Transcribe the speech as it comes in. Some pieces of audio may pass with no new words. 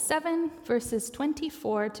7, verses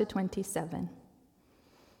 24 to 27.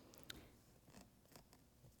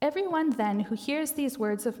 Everyone then who hears these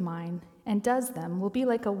words of mine and does them will be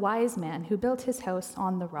like a wise man who built his house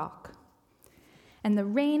on the rock. And the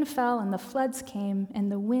rain fell and the floods came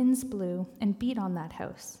and the winds blew and beat on that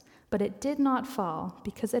house, but it did not fall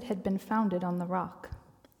because it had been founded on the rock.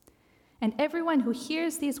 And everyone who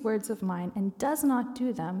hears these words of mine and does not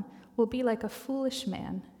do them will be like a foolish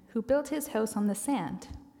man who built his house on the sand.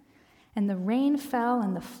 And the rain fell,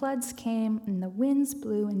 and the floods came, and the winds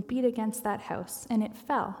blew and beat against that house, and it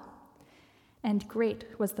fell. And great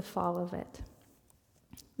was the fall of it.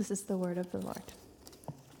 This is the word of the Lord.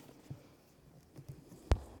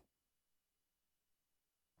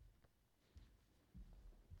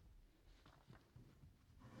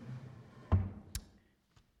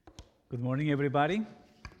 Good morning, everybody.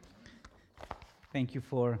 Thank you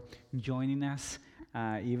for joining us.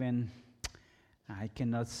 Even I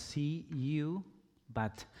cannot see you,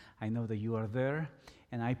 but I know that you are there.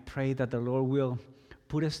 And I pray that the Lord will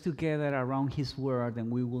put us together around His Word,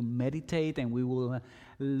 and we will meditate and we will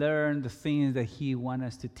learn the things that He wants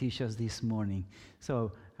us to teach us this morning.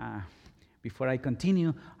 So before I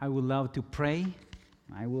continue, I would love to pray.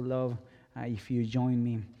 I would love if you join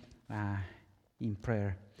me in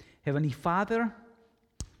prayer. Heavenly Father,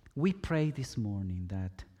 we pray this morning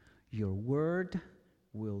that your Word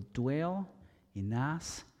will dwell in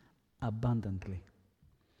us abundantly,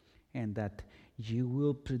 and that you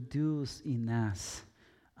will produce in us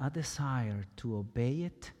a desire to obey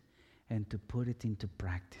it and to put it into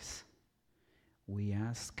practice. We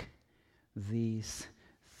ask this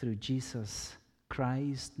through Jesus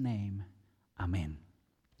Christ's name. Amen.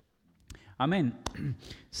 Amen.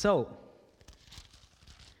 So,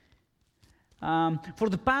 for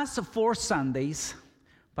the past 4 Sundays,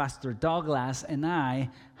 Pastor Douglas and I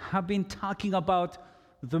have been talking about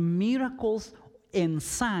the miracles and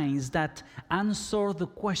signs that answer the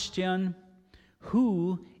question,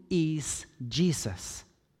 who is Jesus?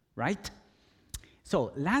 Right?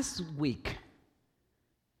 So last week,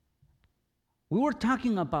 we were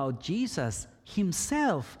talking about Jesus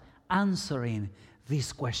himself answering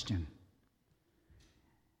this question.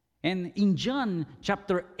 And in John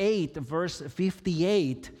chapter 8, verse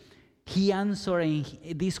 58, he answering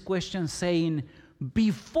this question saying,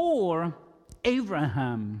 before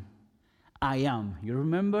Abraham, I am. You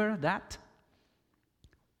remember that?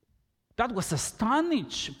 That was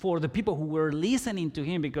astonishing for the people who were listening to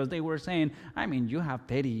him, because they were saying, I mean, you have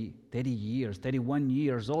 30 years, 31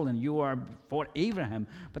 years old, and you are before Abraham.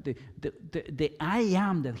 But the I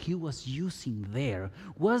am that he was using there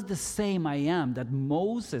was the same I am that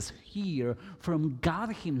Moses heard from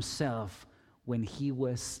God himself when he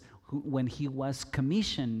was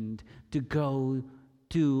commissioned to go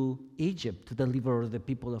to Egypt to deliver the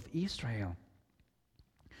people of Israel.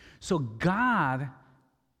 So God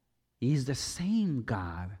is the same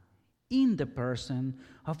God in the person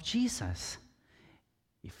of Jesus.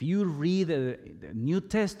 If you read the New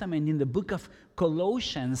Testament in the book of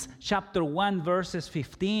Colossians, chapter 1, verses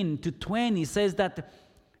 15 to 20, says that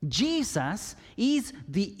Jesus is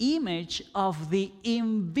the image of the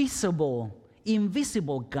invisible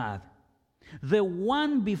God, the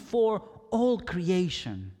one before all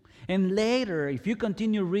creation. And later, if you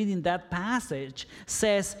continue reading that passage,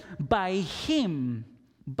 says, by him,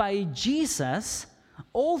 by Jesus,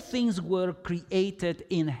 all things were created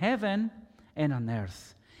in heaven and on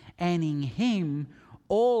earth. And in him,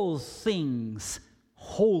 all things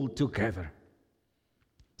hold together.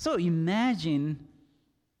 So imagine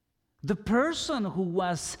the person who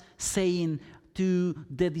was saying to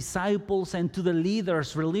the disciples and to the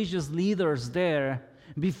leaders, religious leaders there,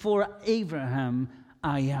 before Abraham,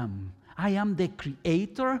 I am. I am the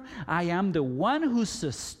creator. I am the one who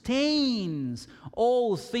sustains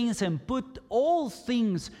all things and put all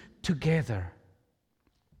things together.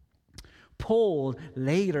 Paul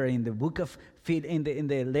later in the book of in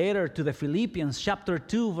the letter to the Philippians, chapter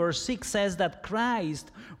 2, verse 6 says that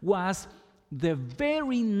Christ was the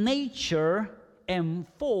very nature and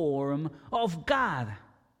form of God.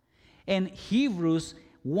 And Hebrews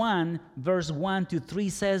 1, verse 1 to 3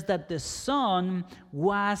 says that the Son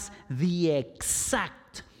was the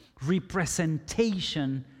exact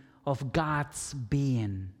representation of God's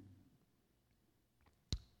being.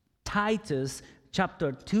 Titus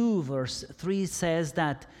chapter 2, verse 3 says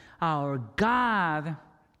that our God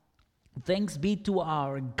Thanks be to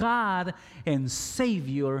our God and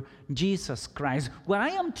Savior, Jesus Christ. What I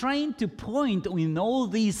am trying to point in all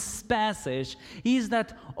this passage is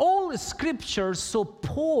that all Scripture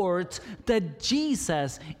supports that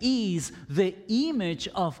Jesus is the image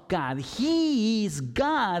of God. He is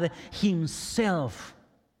God Himself.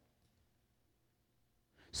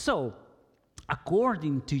 So,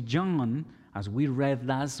 according to John, as we read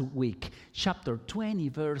last week, chapter 20,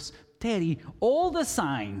 verse 30, all the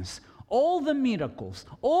signs, all the miracles,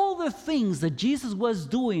 all the things that Jesus was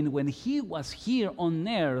doing when He was here on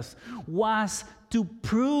earth was to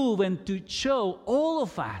prove and to show all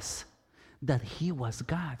of us that He was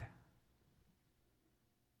God.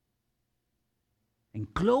 In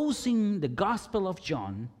closing the Gospel of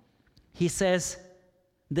John, he says,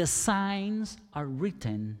 the signs are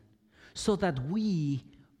written so that we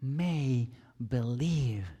may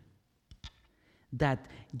believe that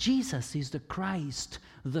Jesus is the Christ,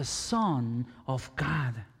 the Son of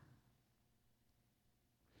God.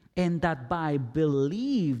 And that by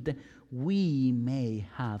believed we may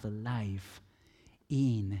have life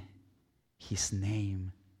in His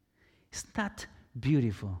name. Isn't that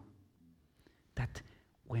beautiful? That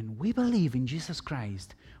when we believe in Jesus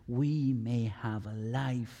Christ, we may have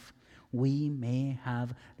life. We may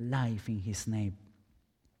have life in His name.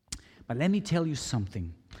 But let me tell you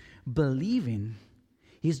something. Believing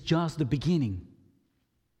is just the beginning.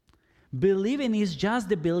 Believing is just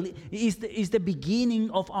the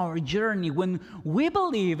beginning of our journey. When we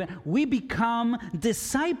believe, we become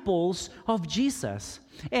disciples of Jesus.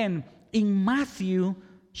 And in Matthew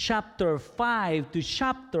chapter 5 to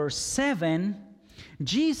chapter 7,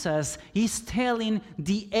 Jesus is telling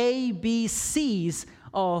the ABCs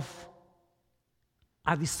of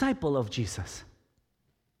a disciple of Jesus.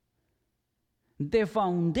 The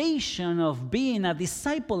foundation of being a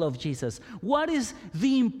disciple of Jesus. What is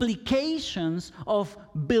the implications of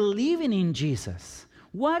believing in Jesus?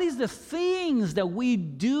 What is the things that we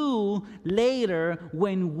do later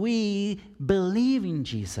when we believe in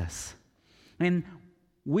Jesus? And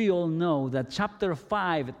we all know that chapter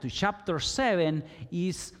 5 to chapter 7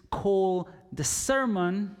 is called the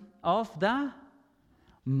Sermon of the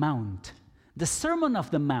Mount. The Sermon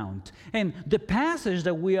of the Mount. And the passage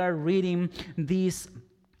that we are reading this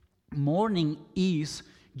morning is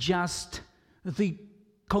just the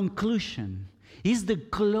conclusion, is the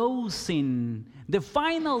closing, the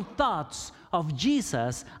final thoughts of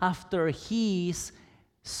Jesus after His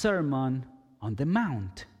Sermon on the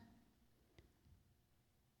Mount.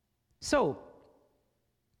 So,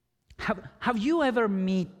 have you ever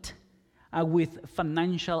met with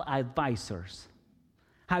financial advisors?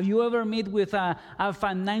 Have you ever met with a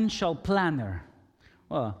financial planner?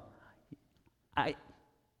 Well,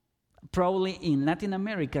 probably in Latin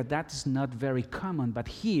America, that is not very common, but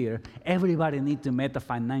here, everybody needs to meet a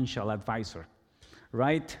financial advisor,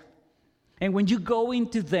 right? And when you go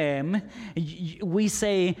into them, we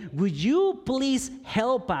say, would you please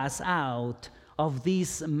help us out of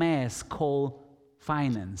this mess called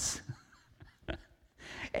finance?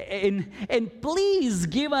 And please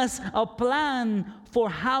give us a plan for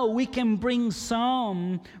how we can bring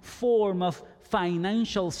some form of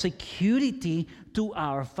financial security to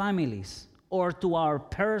our families or to our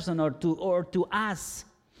person or to us.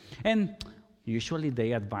 And usually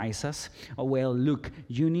they advise us, oh, well, look,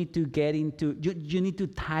 you need to get into, you need to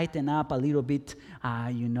tighten up a little bit,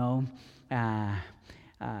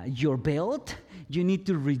 your belt. You need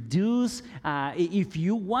to reduce, if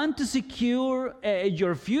you want to secure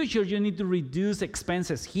your future, you need to reduce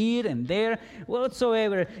expenses here and there,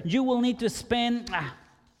 whatsoever. You will need to spend a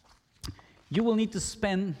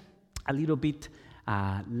little bit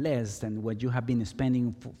less than what you have been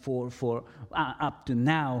spending for up to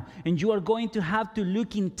now. And you are going to have to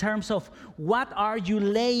look in terms of what are you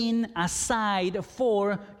laying aside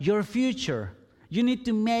for your future. You need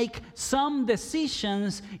to make some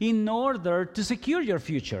decisions in order to secure your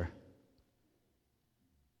future.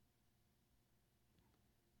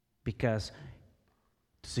 Because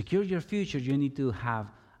to secure your future, you need to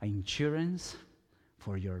have insurance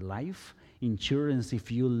for your life, insurance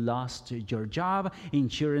if you lost your job,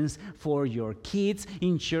 insurance for your kids,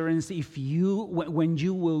 insurance if when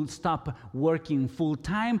you will stop working full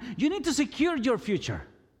time. You need to secure your future.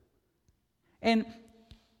 And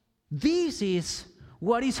this is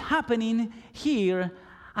what is happening here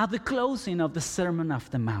at the closing of the Sermon of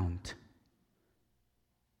the Mount.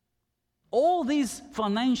 All these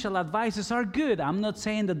financial advices are good. I'm not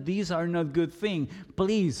saying that these are not good things.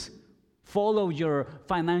 Please follow your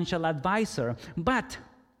financial advisor. But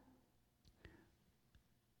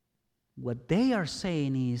what they are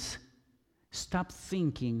saying is, stop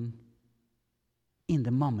thinking in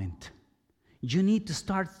the moment. You need to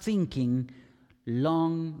start thinking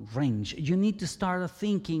long range. You need to start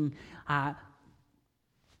thinking,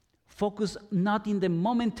 focus not in the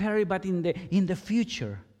momentary, but in the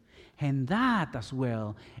future. And that as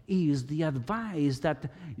well is the advice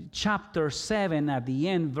that chapter 7 at the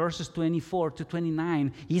end, verses 24 to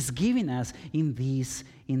 29, is giving us in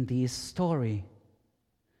this story.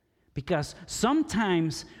 Because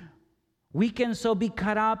sometimes we can so be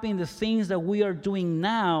caught up in the things that we are doing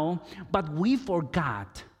now, but we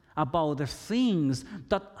forgot about the things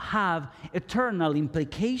that have eternal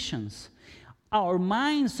implications. Our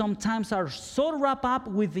minds sometimes are so wrapped up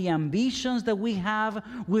with the ambitions that we have,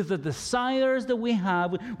 with the desires that we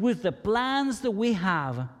have, with the plans that we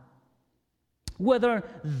have. Whether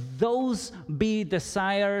those be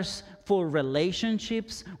desires for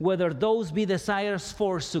relationships, whether those be desires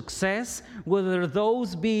for success, whether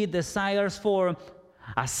those be desires for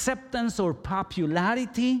acceptance or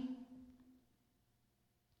popularity,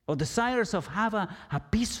 or desires of have a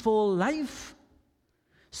peaceful life.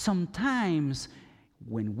 Sometimes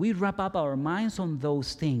when we wrap up our minds on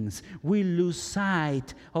those things, we lose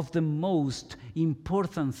sight of the most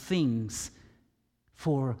important things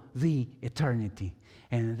for the eternity.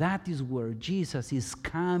 And that is where Jesus is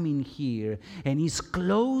coming here and is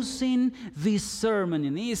closing this sermon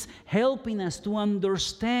and is helping us to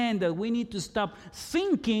understand that we need to stop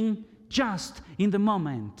thinking just in the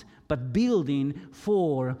moment, but building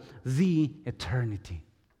for the eternity.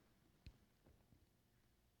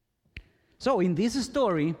 So in this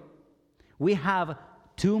story, we have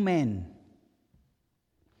two men,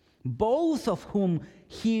 both of whom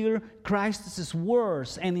hear Christ's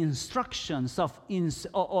words and instructions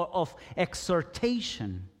of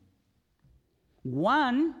exhortation.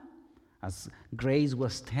 One, as Grace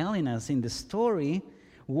was telling us in the story,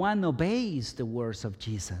 one obeys the words of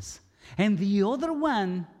Jesus. And the other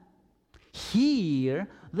one hears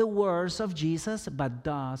the words of Jesus but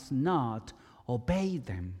does not obey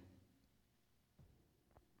them.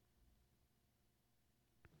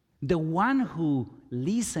 The one who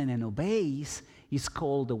listens and obeys is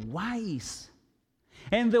called the wise.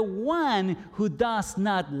 And the one who does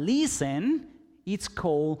not listen, it's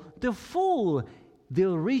called the fool. The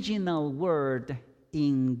original word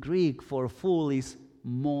in Greek for fool is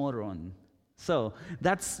moron. So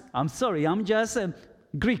I'm just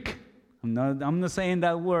Greek. I'm not saying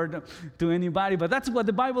that word to anybody, but that's what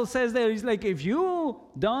the Bible says there. It's like if you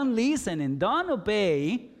don't listen and don't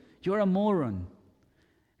obey, you're a moron.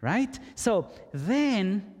 Right? So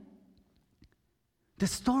then the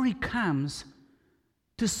story comes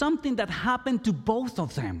to something that happened to both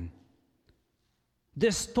of them.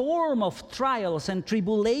 The storm of trials and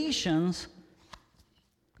tribulations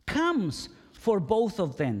comes for both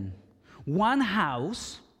of them. One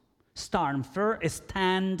house stand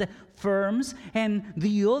firm, and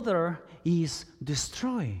the other is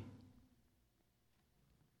destroyed.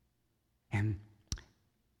 And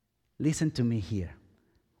listen to me here.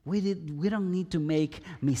 We don't need to make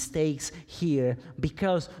mistakes here,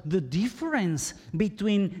 because the difference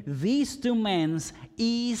between these two men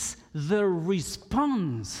is the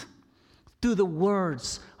response to the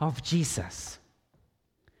words of Jesus.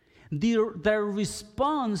 Their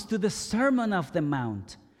response to the Sermon of the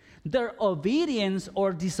Mount, their obedience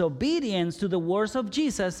or disobedience to the words of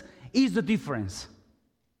Jesus is the difference.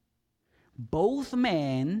 Both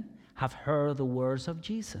men have heard the words of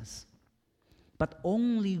Jesus, but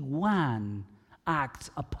only one acts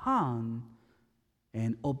upon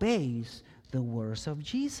and obeys the words of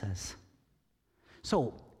Jesus.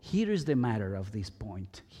 So here is the matter of this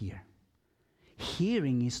point here.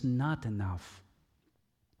 Hearing is not enough.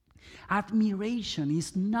 Admiration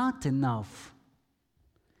is not enough.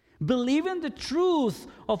 Believing the truth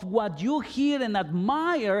of what you hear and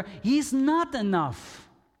admire is not enough.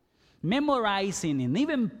 Memorizing and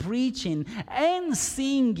even preaching and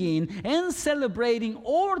singing and celebrating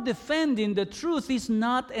or defending the truth is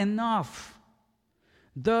not enough.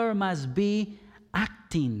 There must be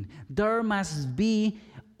acting. There must be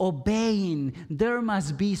obeying. There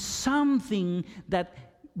must be something that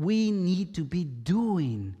we need to be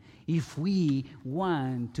doing if we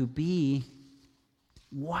want to be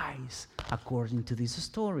wise according to this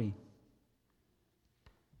story.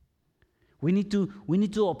 We need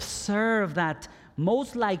to observe that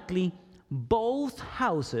most likely both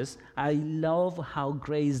houses, I love how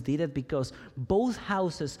Grace did it, because both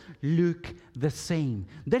houses look the same.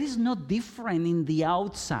 There is no different in the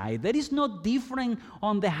outside. There is no different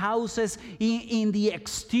on the houses in the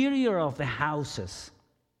exterior of the houses.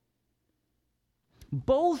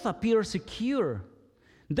 Both appear secure.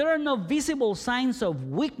 There are no visible signs of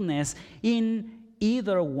weakness in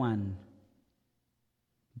either one.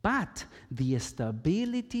 But the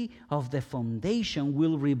stability of the foundation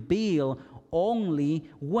will reveal only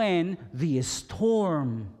when the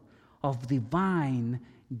storm of divine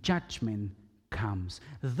judgment comes.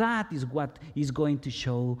 That is what is going to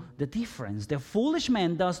show the difference. The foolish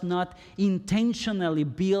man does not intentionally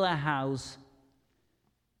build a house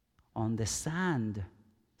on the sand,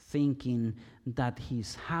 thinking that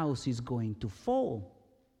his house is going to fall.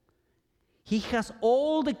 He has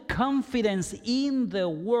all the confidence in the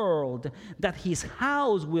world that his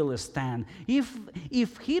house will stand.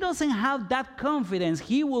 If he doesn't have that confidence,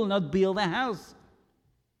 he will not build a house.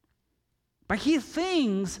 But he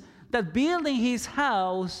thinks that building his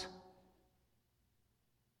house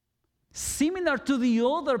similar to the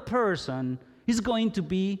other person is going to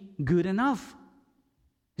be good enough.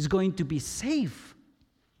 It's going to be safe.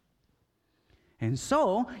 And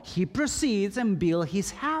so he proceeds and builds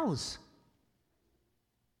his house.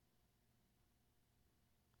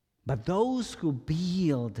 But those who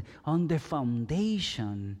build on the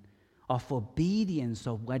foundation of obedience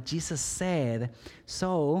of what Jesus said,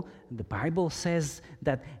 so the Bible says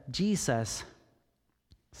that Jesus,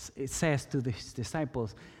 it says to his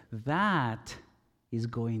disciples, that is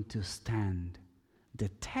going to stand the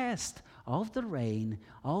test of the rain,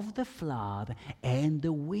 of the flood, and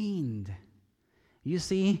the wind. You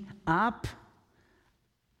see, up,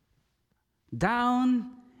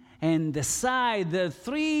 down, and the side, the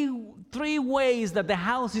three ways that the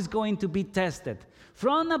house is going to be tested.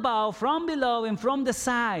 From above, from below, and from the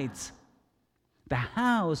sides. The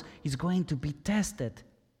house is going to be tested.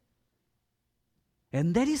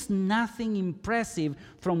 And there is nothing impressive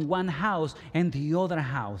from one house and the other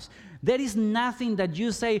house. There is nothing that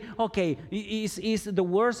you say, okay, is the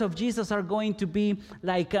words of Jesus are going to be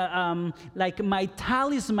like my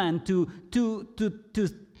talisman to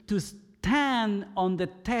stand on the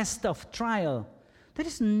test of trial. There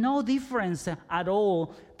is no difference at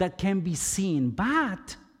all that can be seen,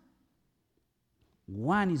 but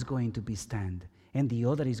one is going to be stand and the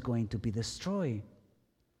other is going to be destroyed.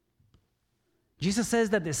 Jesus says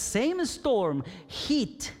that the same storm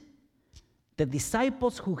hit the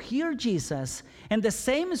disciples who hear Jesus, and the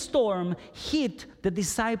same storm hit the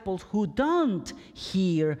disciples who don't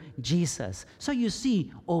hear Jesus. So you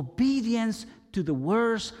see, obedience to the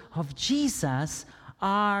words of Jesus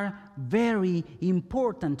are very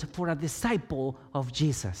important for a disciple of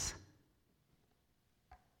Jesus.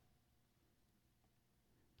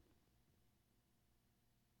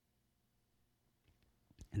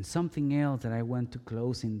 And something else that I want to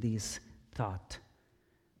close in this thought.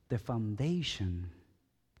 The foundation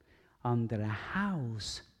under a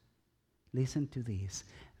house, listen to this,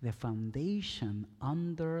 the foundation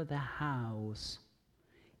under the house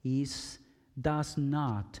does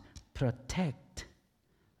not protect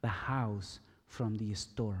the house from the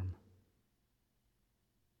storm.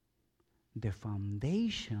 The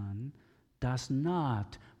foundation does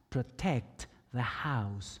not protect the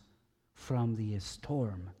house from the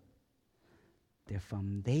storm. The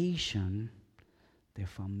foundation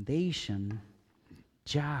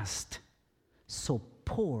just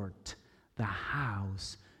support the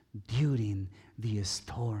house during the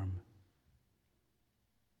storm.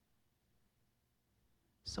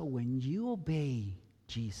 So when you obey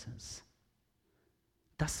Jesus,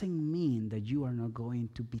 doesn't mean that you are not going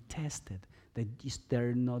to be tested, that there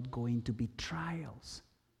are not going to be trials.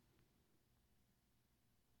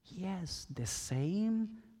 Yes, the same,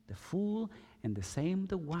 the fool, and the same,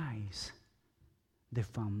 the wise. The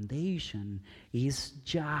foundation is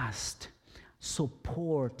just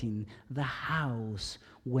supporting the house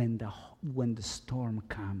when the storm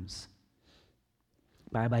comes.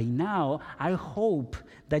 But by now, I hope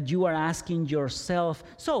that you are asking yourself,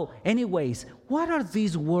 so anyways, what are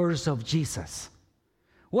these words of Jesus?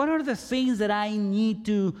 What are the things that I need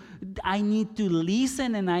to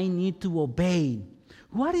listen and I need to obey?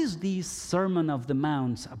 What is this Sermon of the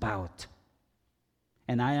Mount about?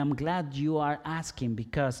 And I am glad you are asking,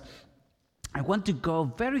 because I want to go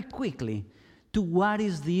very quickly to what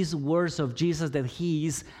is these words of Jesus that he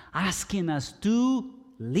is asking us to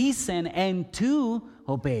listen and to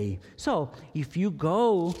obey. So if you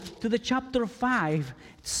go to the chapter 5,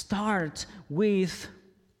 start with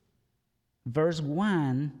verse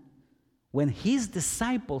 1, when his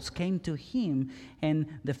disciples came to him, and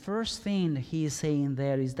the first thing he is saying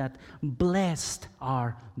there is that blessed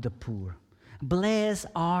are the poor, blessed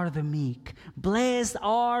are the meek, blessed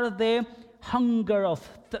are the hunger of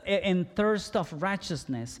and thirst of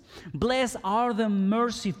righteousness, blessed are the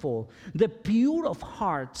merciful, the pure of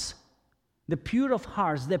hearts, the pure of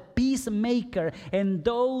hearts, the peacemaker, and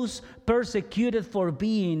those persecuted for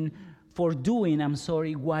doing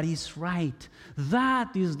what is right.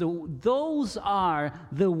 Those are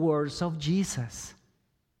the words of Jesus.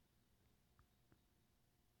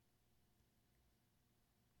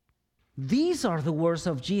 These are the words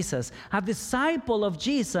of Jesus. A disciple of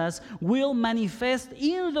Jesus will manifest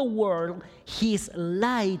in the world his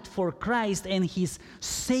light for Christ and his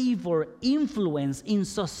savor influence in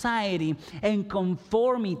society and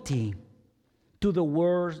conformity to the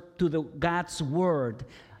word, God's word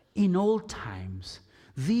in all times.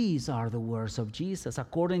 These are the words of Jesus,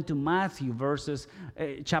 according to Matthew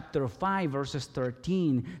chapter 5, verses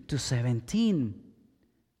 13 to 17.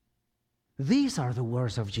 These are the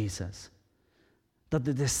words of Jesus. That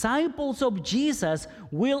the disciples of Jesus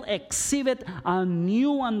will exhibit a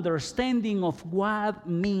new understanding of what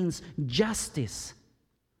means justice.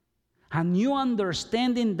 A new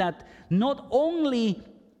understanding that not only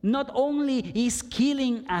is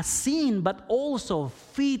killing a sin, but also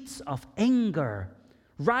fits of anger,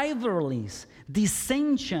 rivalries,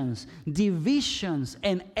 dissensions, divisions,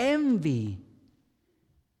 and envy.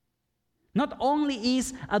 Not only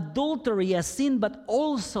is adultery a sin, but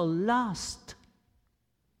also lust.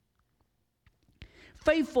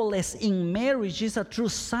 Faithfulness in marriage is a true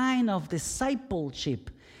sign of discipleship,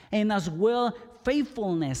 and as well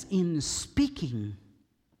faithfulness in speaking.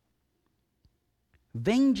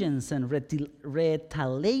 Vengeance and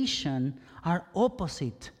retaliation are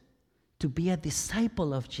opposite to be a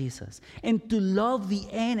disciple of Jesus. And to love the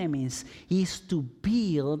enemies is to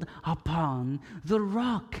build upon the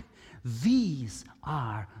rock. These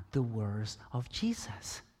are the words of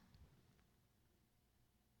Jesus.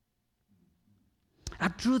 A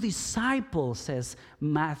true disciple, says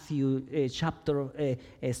Matthew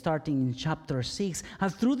starting in chapter 6, a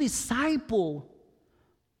true disciple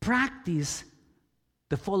practice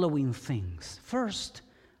the following things. First,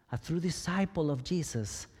 a true disciple of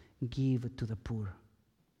Jesus give to the poor.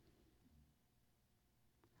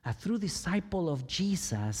 A true disciple of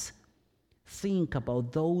Jesus think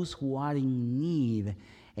about those who are in need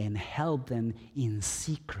and help them in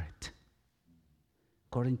secret.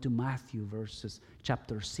 According to Matthew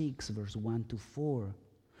chapter 6, verse 1 to 4.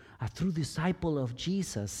 A true disciple of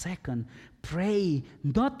Jesus, second, pray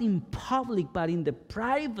not in public but in the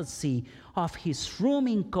privacy of his room,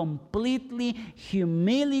 in completely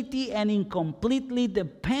humility and in completely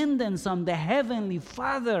dependence on the Heavenly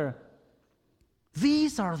Father.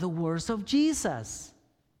 These are the words of Jesus.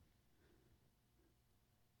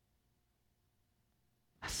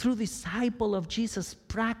 A true disciple of Jesus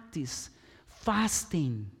practice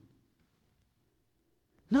fasting.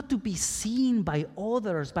 Not to be seen by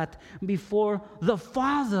others, but before the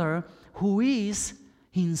Father who is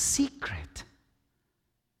in secret.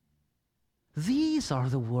 These are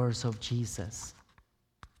the words of Jesus.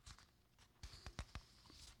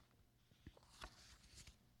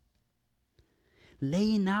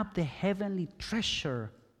 Laying up the heavenly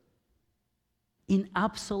treasure in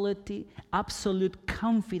absolute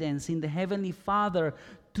confidence in the Heavenly Father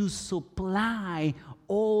to supply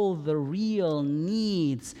all the real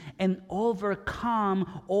needs and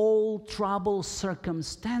overcome all troubled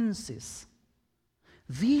circumstances.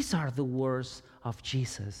 These are the words of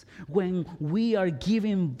Jesus. When we are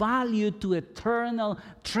giving value to eternal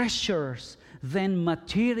treasures than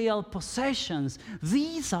material possessions,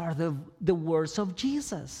 these are the words of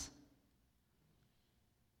Jesus.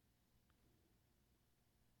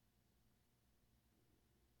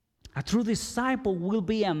 A true disciple will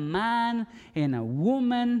be a man and a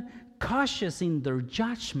woman cautious in their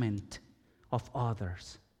judgment of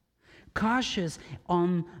others, cautious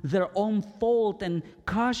on their own fault, and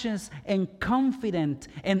cautious and confident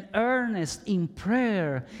and earnest in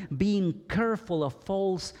prayer, being careful of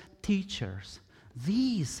false teachers.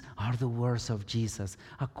 These are the words of Jesus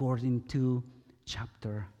according to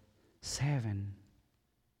chapter 7.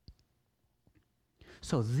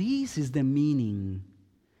 So this is the meaning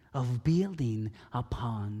of building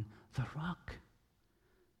upon the rock.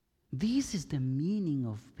 This is the meaning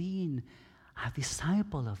of being a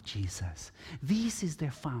disciple of Jesus. This is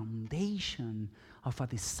the foundation of a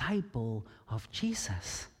disciple of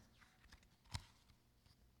Jesus.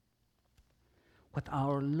 What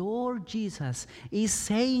our Lord Jesus is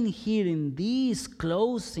saying here in this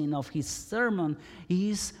closing of his sermon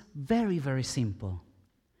is very, very simple.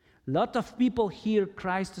 A lot of people hear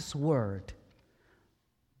Christ's word,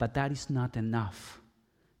 but that is not enough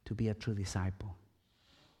to be a true disciple.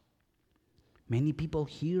 Many people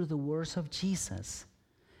hear the words of Jesus,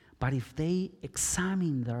 but if they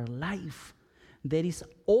examine their life, there is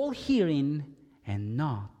all hearing and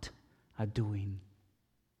not a doing.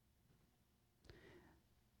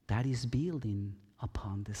 That is building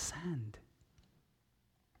upon the sand.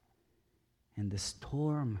 And the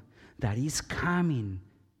storm that is coming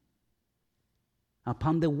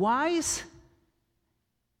upon the wise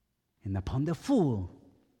and upon the fool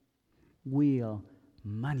will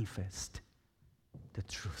manifest the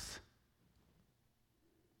truth.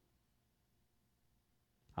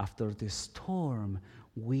 After the storm,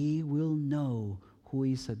 we will know who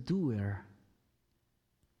is a doer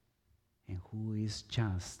and who is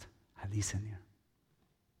just a listener.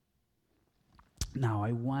 Now,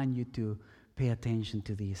 I want you to pay attention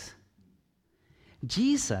to this.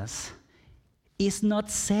 Jesus is not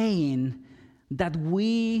saying that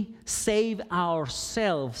we save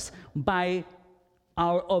ourselves by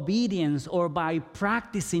our obedience or by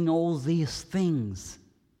practicing all these things.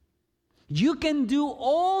 You can do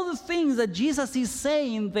all the things that Jesus is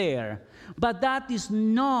saying there, but that is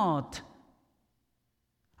not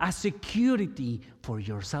a security for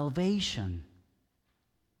your salvation.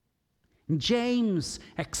 James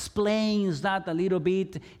explains that a little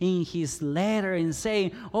bit in his letter and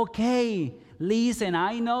saying, okay, listen,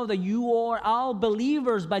 I know that you are all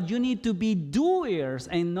believers, but you need to be doers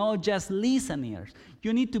and not just listeners.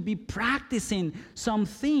 You need to be practicing some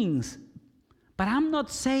things. But I'm not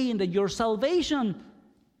saying that your salvation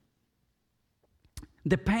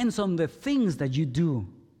depends on the things that you do.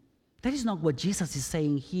 That is not what Jesus is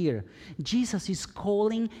saying here. Jesus is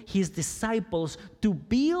calling his disciples to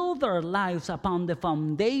build their lives upon the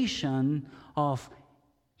foundation of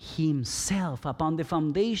himself, upon the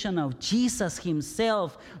foundation of Jesus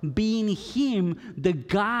himself, being him, the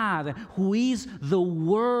God who is the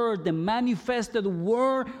Word, the manifested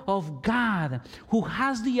Word of God, who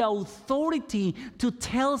has the authority to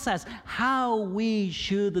tell us how we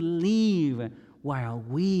should live while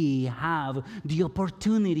we have the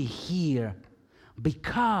opportunity here,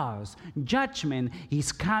 because judgment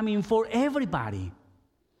is coming for everybody.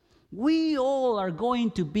 We all are going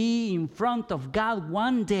to be in front of God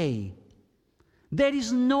one day. There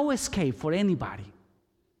is no escape for anybody.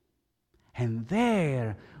 And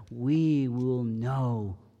there we will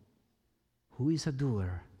know who is a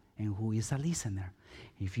doer and who is a listener.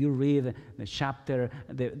 If you read the chapter,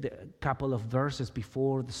 the couple of verses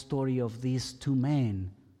before the story of these two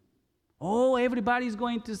men, everybody's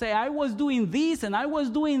going to say, I was doing this and I was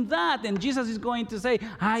doing that. And Jesus is going to say,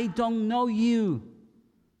 I don't know you.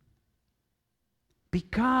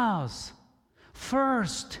 Because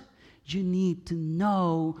first, you need to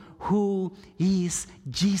know who is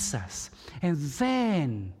Jesus. And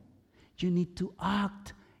then you need to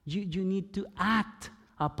act. You need to act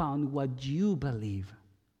upon what you believe.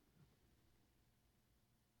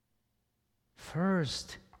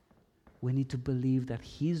 First, we need to believe that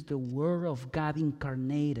He's the Word of God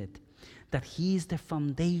incarnated, that He is the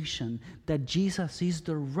foundation, that Jesus is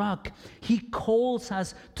the rock. He calls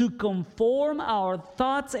us to conform our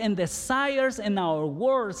thoughts and desires and our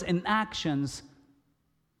words and actions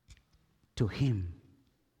to Him,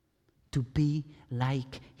 to be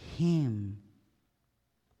like Him.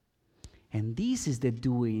 And this is the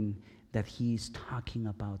doing that He is talking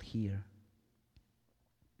about here.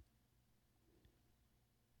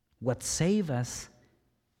 What saves us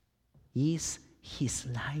is His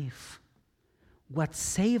life. What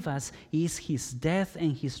saves us is His death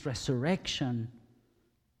and His resurrection.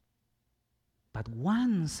 But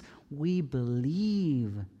once we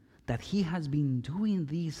believe that He has been doing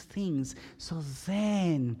these things, so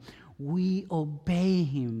then we obey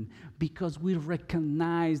Him because we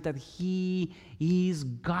recognize that He is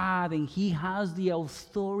God and He has the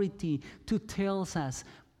authority to tell us,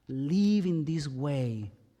 live in this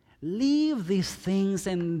way. Leave these things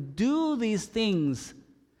and do these things,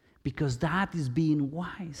 because that is being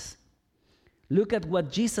wise. Look at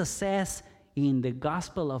what Jesus says in the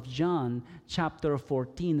Gospel of John, chapter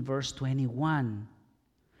 14, verse 21.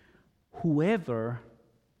 Whoever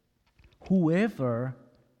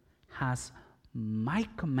has my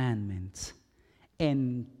commandments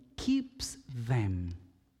and keeps them,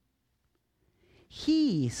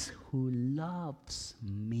 he is who loves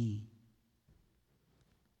me.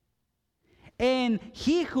 And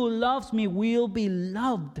he who loves me will be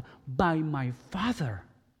loved by my Father.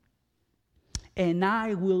 And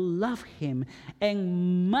I will love him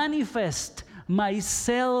and manifest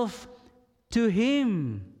myself to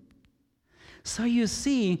him. So you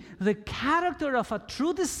see, the character of a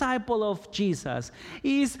true disciple of Jesus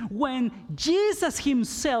is when Jesus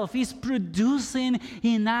himself is producing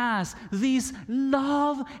in us this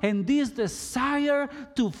love and this desire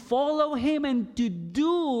to follow him and to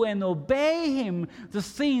do and obey him the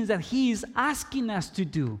things that he is asking us to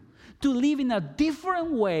do, to live in a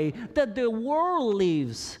different way that the world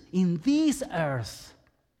lives in this earth,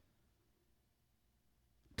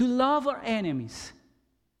 to love our enemies,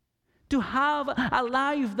 to have a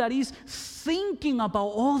life that is thinking about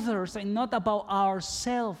others and not about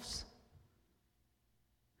ourselves,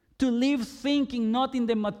 to live thinking not in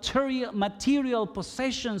the material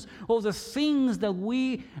possessions of the things that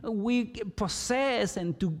we possess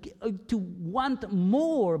and to want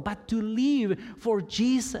more, but to live for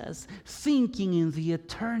Jesus, thinking in the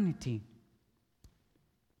eternity.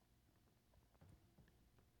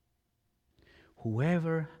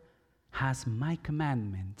 Whoever has my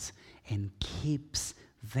commandments and keeps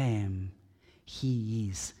them, he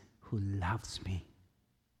is who loves me.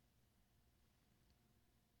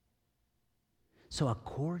 So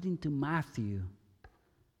according to Matthew,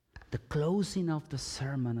 the closing of the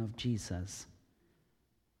sermon of Jesus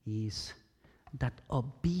is that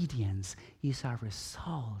obedience is a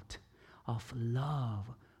result of love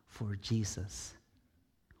for Jesus.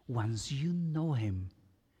 Once you know him,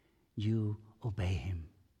 you obey him.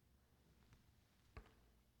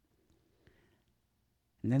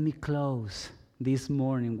 Let me close this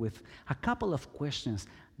morning with a couple of questions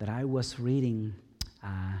that I was reading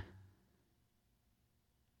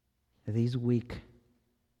this week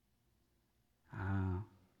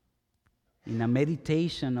in a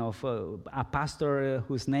meditation of a pastor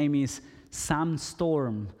whose name is Sam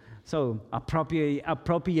Storm. So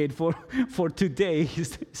appropriate for today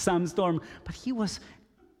is Sam Storm. But he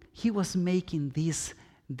was making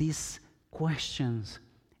these questions,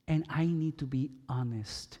 and I need to be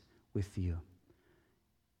honest with you.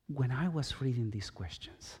 When I was reading these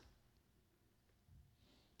questions,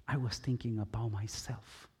 I was thinking about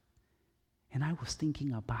myself. And I was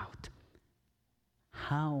thinking about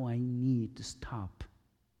how I need to stop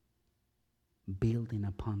building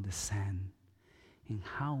upon the sand and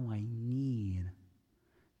how I need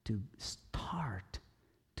to start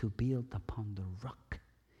to build upon the rock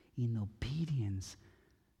in obedience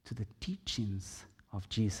to the teachings of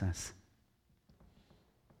Jesus.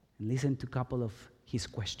 And listen to a couple of his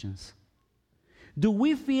questions. Do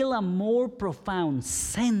we feel a more profound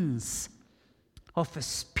sense of a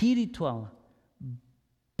spiritual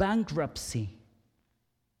bankruptcy?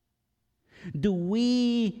 Do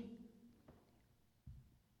we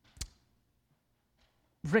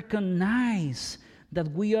recognize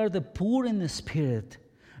that we are the poor in the spirit,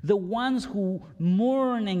 the ones who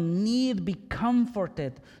mourn and need be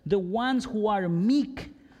comforted, the ones who are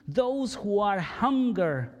meek, those who are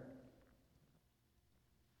hunger?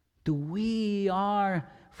 Do we are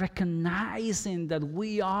recognizing that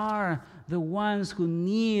we are the ones who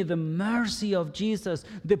need the mercy of Jesus,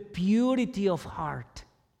 the purity of heart?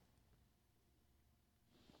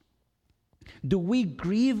 Do we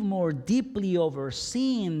grieve more deeply over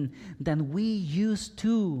sin than we used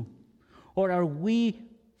to? Or are we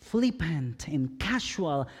flippant and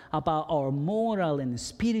casual about our moral and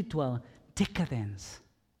spiritual decadence?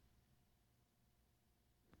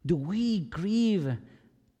 Do we grieve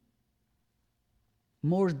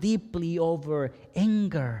more deeply over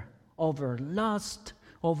anger, over lust,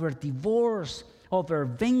 over divorce, over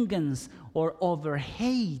vengeance, or over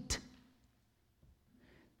hate?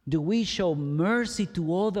 Do we show mercy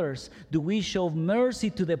to others? Do we show mercy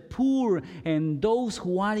to the poor and those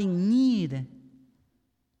who are in need?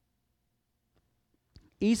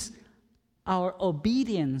 Is our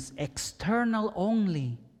obedience external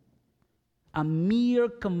only, a mere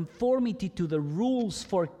conformity to the rules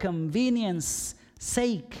for convenience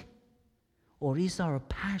sake? Or is our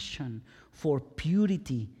passion for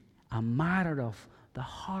purity a matter of the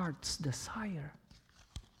heart's desire?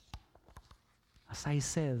 As I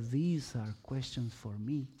said, these are questions for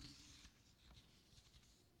me.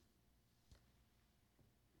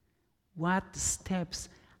 What steps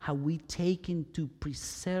have we taken to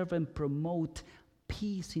preserve and promote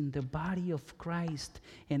peace in the body of Christ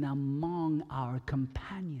and among our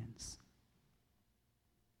companions?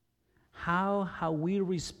 How have we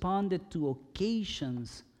responded to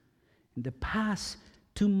occasions in the past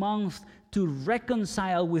 2 months to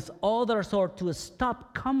reconcile with others or to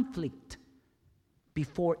stop conflict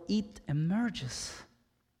before it emerges?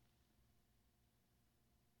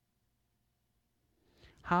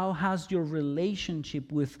 How has your relationship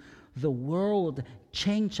with the world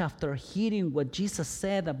changed after hearing what Jesus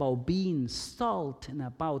said about being salt and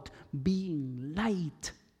about being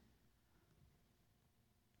light?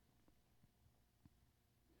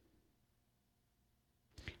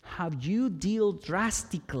 Have you dealt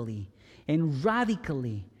drastically and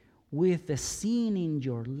radically with the sin in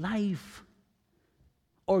your life?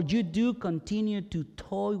 Or you do continue to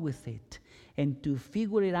toy with it and to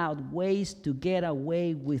figure it out ways to get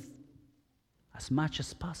away with as much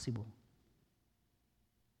as possible.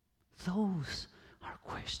 Those are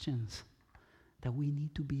questions that we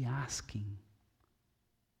need to be asking.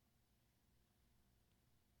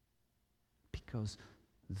 Because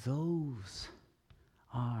those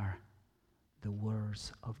are the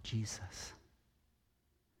words of Jesus.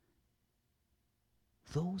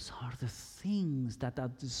 Those are the things that a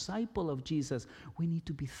disciple of Jesus, we need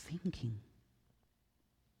to be thinking.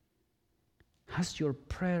 Has your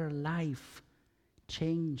prayer life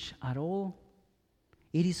changed at all?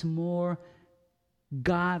 It is more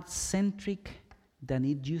God-centric than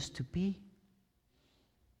it used to be?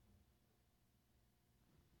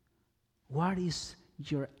 What is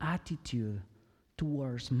your attitude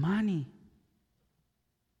towards money?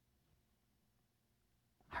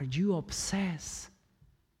 Are you obsessed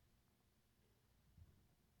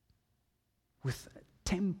with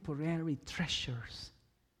temporary treasures?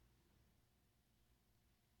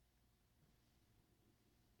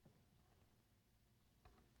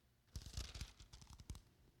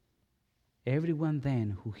 Everyone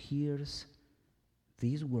then who hears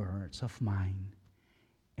these words of mine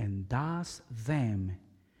and does them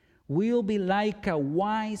will be like a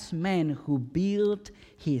wise man who built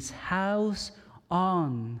his house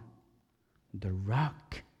on the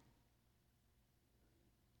rock.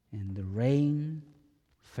 And the rain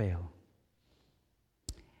fell,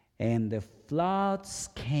 and the floods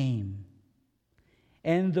came,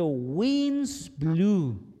 and the winds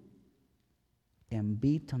blew and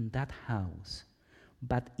beat on that house,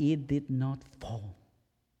 but it did not fall.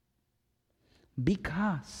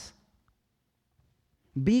 Because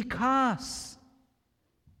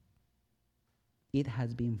it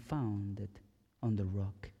has been founded on the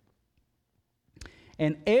rock.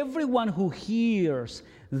 And everyone who hears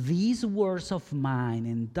these words of mine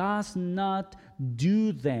and does not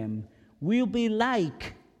do them will be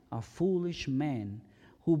like a foolish man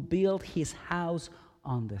who built his house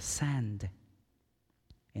on the sand.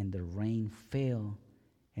 And the rain fell,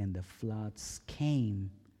 and the floods came,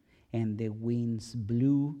 and the winds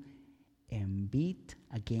blew and beat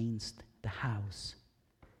against the house,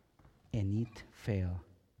 and it fell,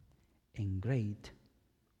 and great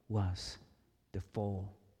was the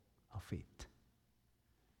fall of it.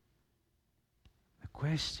 The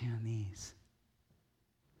question is,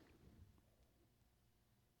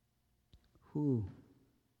 who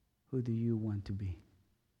do you want to be?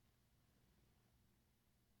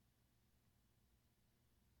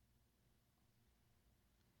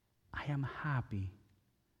 I am happy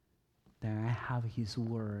that I have His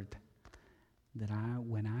Word, that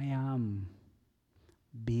when I am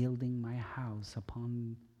building my house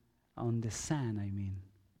on the sand,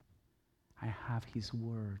 I have His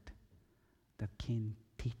Word that can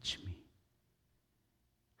teach me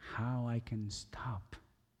how I can stop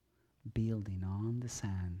building on the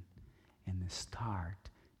sand and start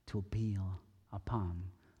to build upon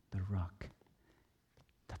the rock.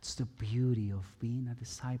 That's the beauty of being a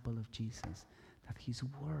disciple of Jesus, that His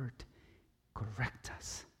Word correct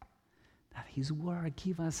us, that His Word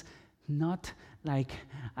give us not like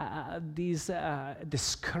this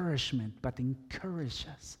discouragement, but encourage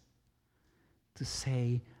us to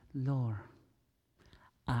say, Lord,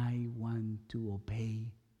 I want to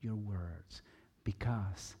obey your words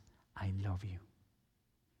because I love you.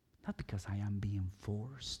 Not because I am being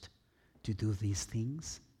forced to do these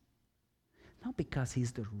things, not because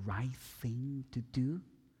it's the right thing to do,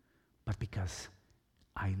 but because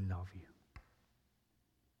I love you.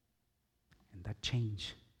 And that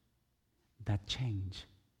change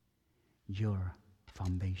your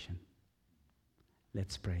foundation.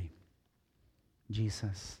 Let's pray.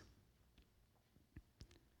 Jesus,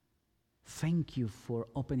 thank you for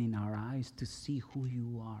opening our eyes to see who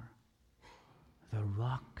you are. The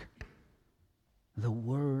rock, the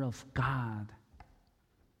Word of God,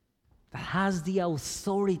 that has the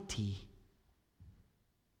authority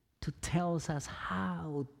to tell us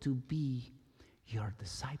how to be your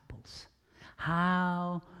disciples,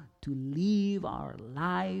 how to live our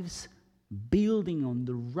lives building on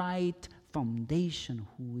the right foundation,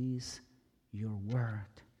 who is your Word.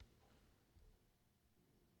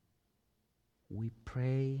 We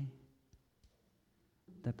pray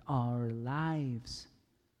that our lives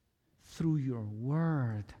through your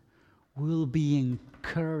Word will be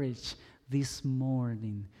encouraged this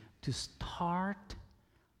morning to start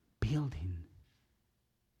building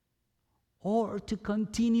or to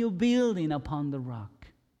continue building upon the rock.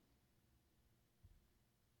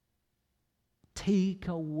 Take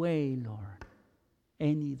away, Lord,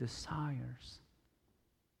 any desires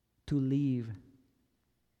to live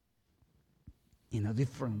in a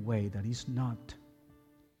different way that is not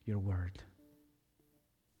your word.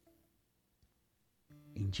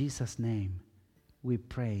 In Jesus' name we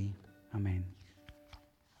pray. Amen.